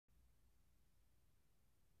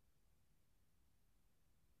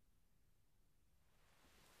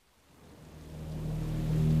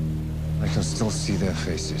can still see their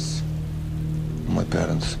faces. My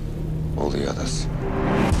parents, all the others.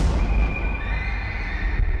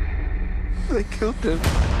 They killed them.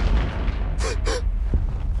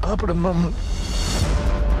 Papa and Mama.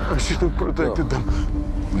 I should have protected them.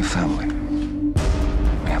 We're family.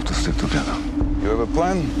 We have to stick together. You have a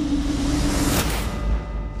plan?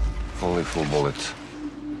 Only full bullets.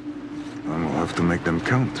 And we'll have to make them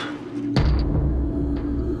count.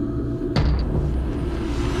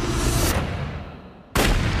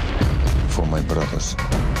 For my brothers,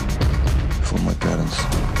 for my parents,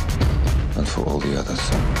 and for all the others.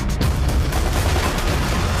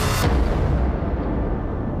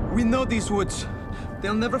 We know these woods.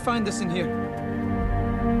 They'll never find us in here.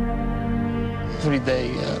 Every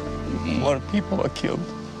day, more people are killed.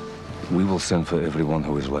 We will send for everyone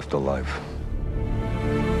who is left alive.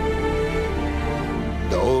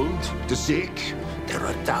 The old, the sick, there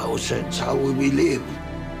are thousands. How will we live?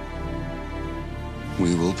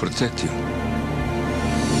 We will protect you.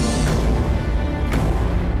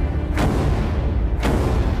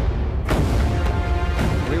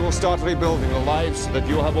 We will start rebuilding the lives that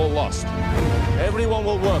you have all lost. Everyone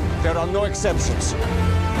will work. There are no exceptions.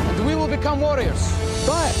 And we will become warriors.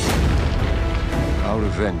 Die! Our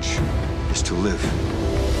revenge is to live.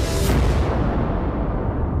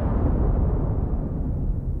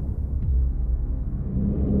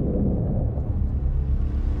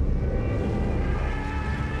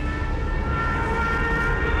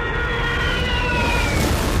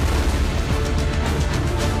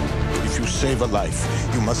 If you save a life,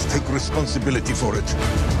 you must take responsibility for it.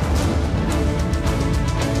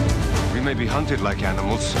 We may be hunted like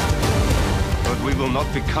animals, but we will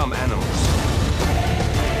not become animals.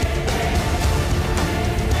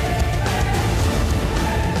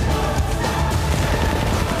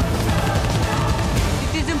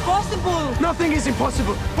 It is impossible! Nothing is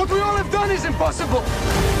impossible. What we all have done is impossible.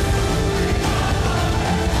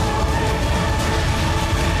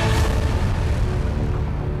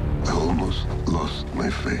 I almost lost my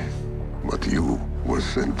faith, but you were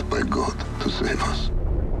sent by God to save us.